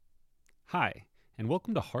Hi, and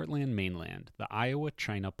welcome to Heartland Mainland, the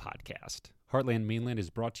Iowa-China podcast. Heartland Mainland is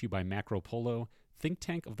brought to you by Macro Polo, think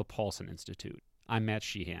tank of the Paulson Institute. I'm Matt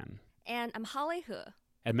Sheehan. And I'm Holly He.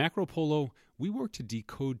 At Macro Polo, we work to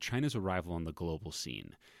decode China's arrival on the global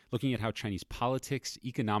scene, looking at how Chinese politics,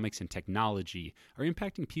 economics, and technology are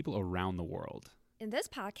impacting people around the world. In this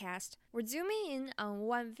podcast, we're zooming in on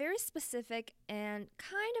one very specific and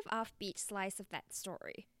kind of offbeat slice of that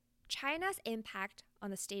story: China's impact on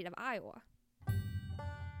the state of Iowa.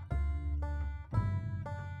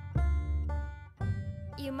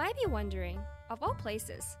 You might be wondering, of all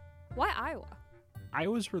places, why Iowa?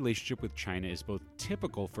 Iowa's relationship with China is both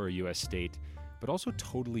typical for a U.S. state, but also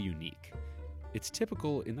totally unique. It's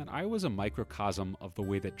typical in that Iowa's a microcosm of the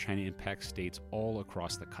way that China impacts states all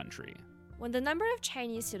across the country. When the number of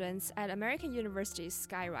Chinese students at American universities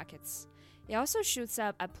skyrockets, it also shoots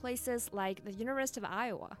up at places like the University of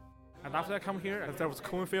Iowa. And after I come here, there was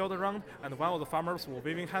cornfield around, and one of the farmers was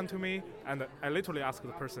waving hand to me, and I literally asked the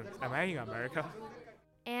person, "Am I in America?"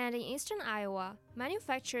 And in eastern Iowa,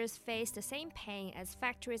 manufacturers face the same pain as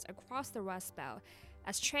factories across the Rust Belt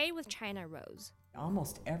as trade with China rose.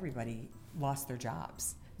 Almost everybody lost their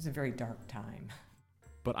jobs. It was a very dark time.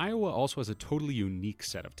 But Iowa also has a totally unique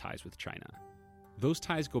set of ties with China. Those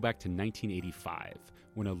ties go back to 1985,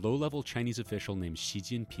 when a low-level Chinese official named Xi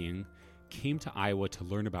Jinping came to Iowa to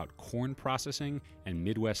learn about corn processing and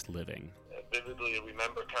Midwest living. I vividly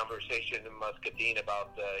remember conversation in Muscatine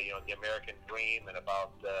about the American dream and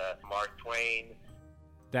about Mark Twain.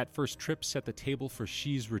 That first trip set the table for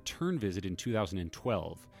Xi's return visit in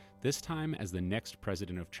 2012, this time as the next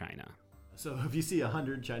president of China. So if you see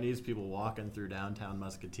 100 Chinese people walking through downtown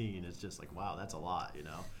Muscatine, it's just like, wow, that's a lot, you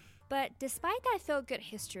know? But despite that feel-good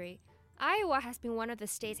history, Iowa has been one of the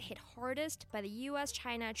states hit hardest by the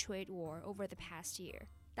U.S.-China trade war over the past year.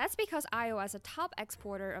 That's because Iowa is a top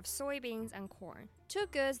exporter of soybeans and corn, two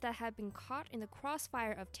goods that have been caught in the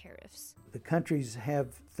crossfire of tariffs. The countries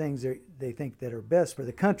have things they think that are best for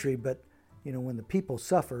the country, but when the people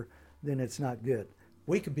suffer, then it's not good.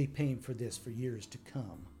 We could be paying for this for years to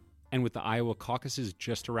come. And with the Iowa caucuses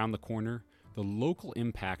just around the corner, the local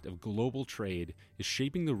impact of global trade is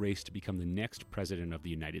shaping the race to become the next president of the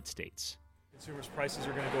United States. Consumers' prices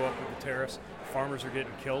are going to go up with the tariffs. Farmers are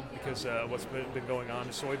getting killed because what's been going on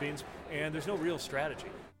to soybeans, and there's no real strategy.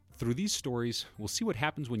 Through these stories, we'll see what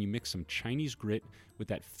happens when you mix some Chinese grit with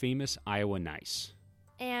that famous Iowa nice.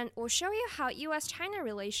 And we'll show you how U.S.-China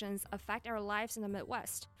relations affect our lives in the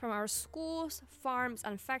Midwest, from our schools, farms,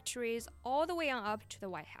 and factories, all the way on up to the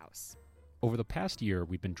White House. Over the past year,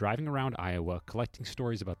 we've been driving around Iowa collecting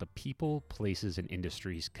stories about the people, places, and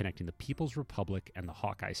industries connecting the People's Republic and the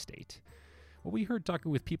Hawkeye State. What we heard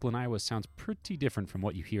talking with people in Iowa sounds pretty different from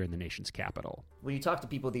what you hear in the nation's capital. When you talk to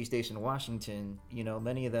people these days in Washington,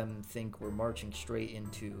 many of them think we're marching straight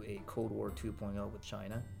into a Cold War 2.0 with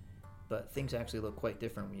China. But things actually look quite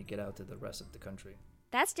different when you get out to the rest of the country.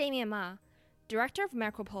 That's Damian Ma, director of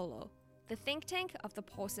Macro Polo, the think tank of the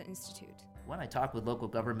Paulson Institute. When I talk with local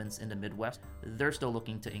governments in the Midwest, they're still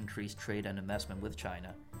looking to increase trade and investment with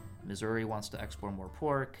China. Missouri wants to export more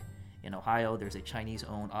pork. In Ohio, there's a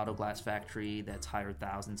Chinese-owned auto glass factory that's hired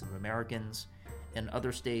thousands of Americans. And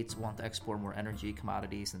other states want to export more energy,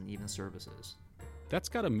 commodities, and even services. That's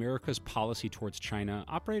got America's policy towards China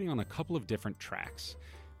operating on a couple of different tracks.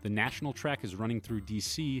 The national track is running through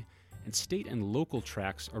D.C., and state and local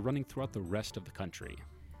tracks are running throughout the rest of the country.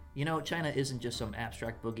 China isn't just some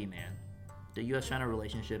abstract boogeyman. The U.S.-China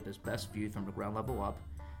relationship is best viewed from the ground level up,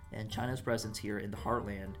 and China's presence here in the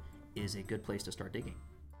heartland is a good place to start digging.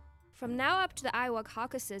 From now up to the Iowa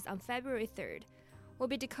caucuses on February 3rd, we'll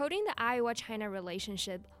be decoding the Iowa-China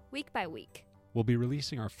relationship week by week. We'll be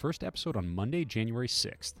releasing our first episode on Monday, January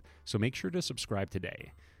 6th, so make sure to subscribe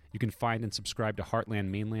today. You can find and subscribe to Heartland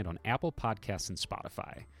Mainland on Apple Podcasts and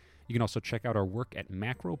Spotify. You can also check out our work at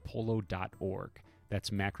macropolo.org.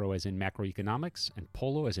 That's macro as in macroeconomics and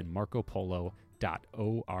polo as in marcopolo.org.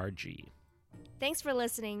 Thanks for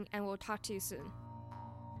listening, and we'll talk to you soon.